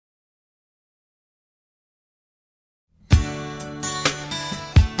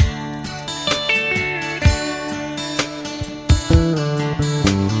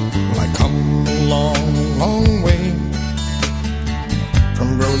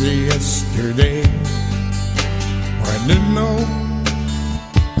was yesterday, where I didn't know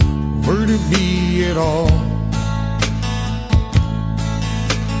where to be at all.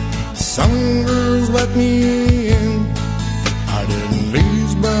 Some girls let me in. I didn't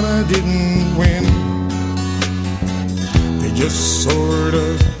lose, but I didn't win. They just sort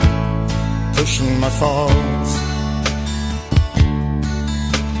of pushing my falls.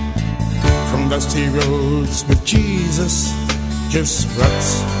 From dusty roads with Jesus, just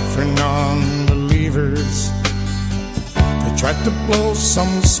ruts for non-believers. They tried to blow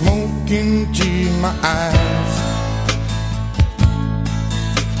some smoke into my eyes.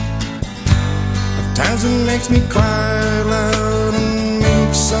 At times it makes me cry loud and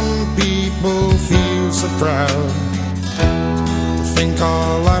makes some people feel so proud to think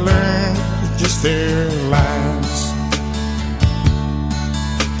all I learned is just their lives.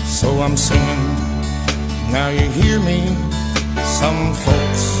 So I'm singing, now you hear me. Some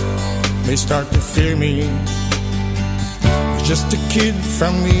folks, they start to fear me. I was just a kid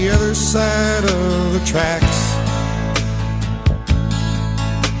from the other side of the tracks.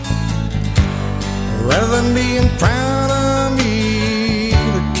 Rather than being proud of me,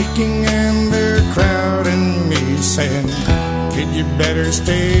 they're kicking and they're crowding me, saying, kid, you better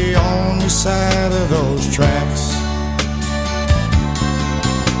stay on your side of those tracks.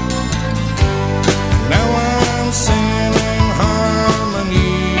 Now I'm singing in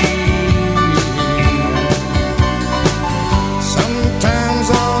harmony. Sometimes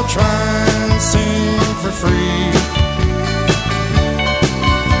I'll try and sing for free.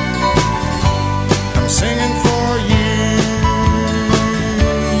 I'm singing for you,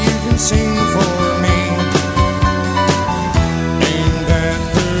 you can sing for me. Ain't that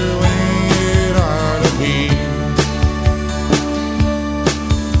the way it ought to be?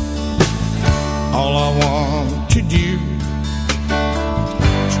 All I want to do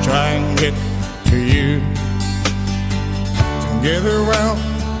is try and get to you. Together, well,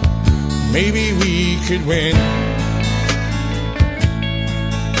 maybe we could win.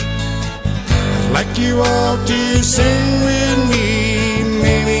 I'd like you all to sing with me,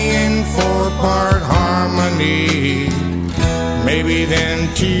 maybe in four-part harmony. Maybe then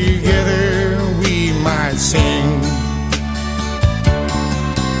together we might sing.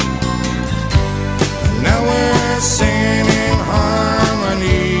 Now we're singing in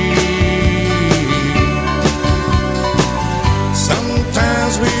harmony.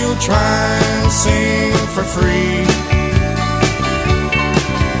 Sometimes we'll try and sing for free.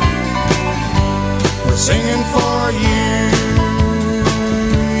 We're singing for you,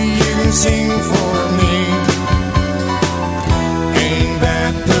 you can sing for me. Ain't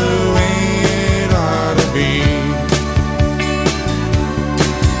that the way it ought to be?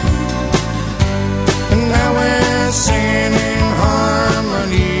 Singing in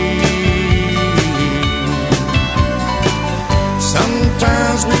harmony.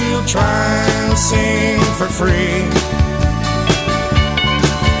 Sometimes we'll try and sing for free.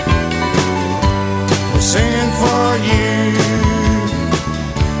 We're singing for you,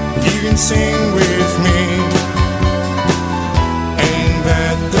 you can sing with me. Ain't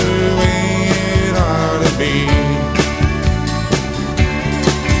that the way it ought to be?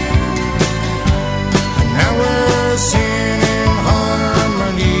 Singing in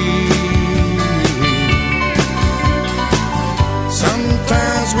harmony.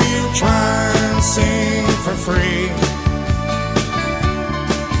 Sometimes we'll try and sing for free.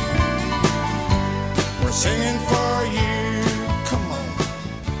 We're singing for you. Come on,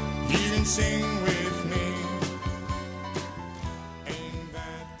 you can sing with